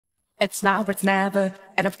It's now or it's never,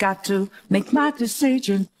 and I've got to make my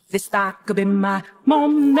decision. This not could be my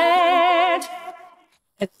moment.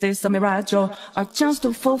 Is this a mirage or a chance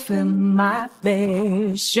to fulfill my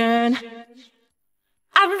vision?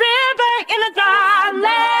 A river in a dry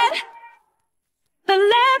land, the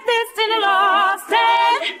left is in a lost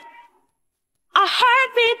land. A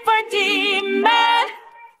heartbeat for demon,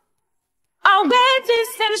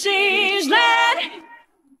 Oasis in a change land.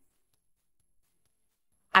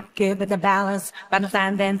 I'm giving the balance, but I'm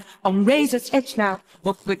standing on razor's edge now.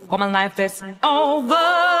 Look quick, for my life is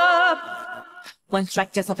over. One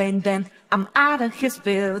strike just offending, I'm out of his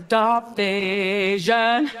field of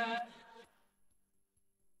vision.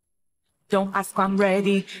 Don't ask why I'm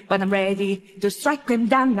ready, but I'm ready to strike him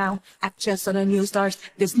down now. I just saw the new stars,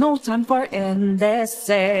 there's no time for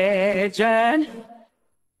indecision.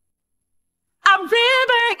 A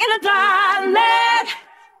river in a dry land,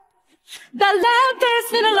 the left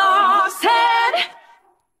is in a lost head.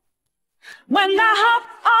 When the hope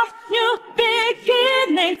of new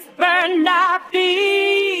beginnings burned our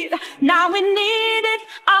feet, now we needed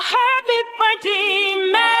a heartbeat for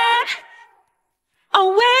demon.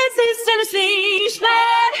 Oasis in a siege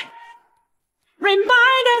land,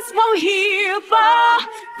 remind us what we're here for.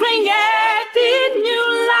 Creating new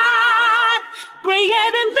life,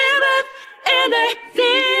 creating rivers in the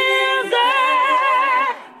desert.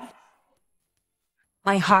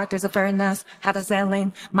 My heart is a furnace, had a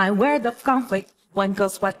selling my word of conflict. One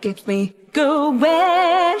goes what keeps me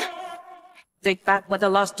going. Take back what I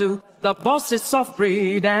lost to the bosses of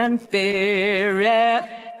greed and fear.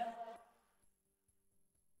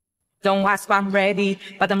 Don't ask why I'm ready,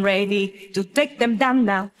 but I'm ready to take them down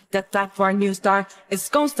now. The time for a new start is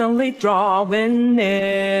constantly drawing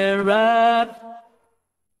nearer.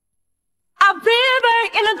 A river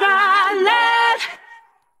in a dry land,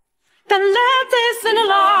 the left is in a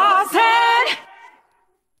lost head.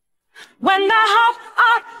 When the hope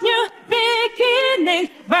of new beginning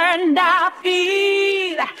burned our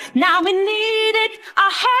feet, now we needed a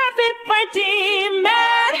heartbeat for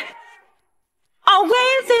demon.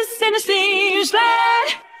 Oasis in a siege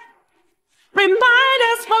land, remind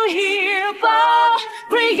us what we're here for.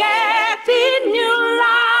 Creating new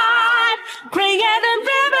life, creating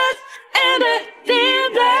rivers in the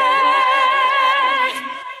desert.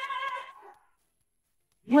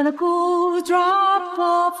 When a cool drop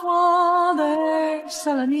of water's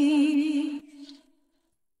all I need,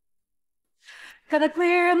 gotta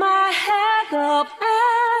clear my head of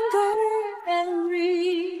anger and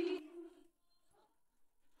read.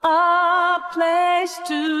 A place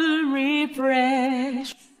to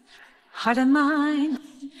refresh heart and mind.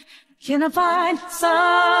 Can I find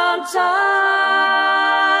some time?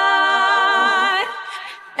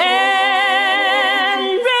 And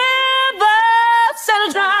rivers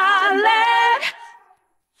and darling,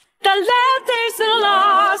 the left is a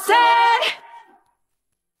lost head.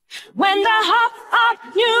 When the hope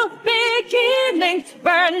of new beginnings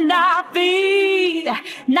burned our feet,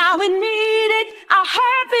 now we needed a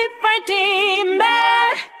heartbeat for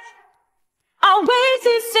demon.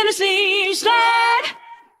 Oasis in a siege land,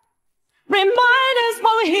 remind us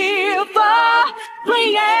what we're here for.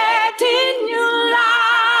 Creating new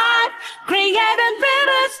life, creating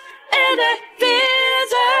rivers in the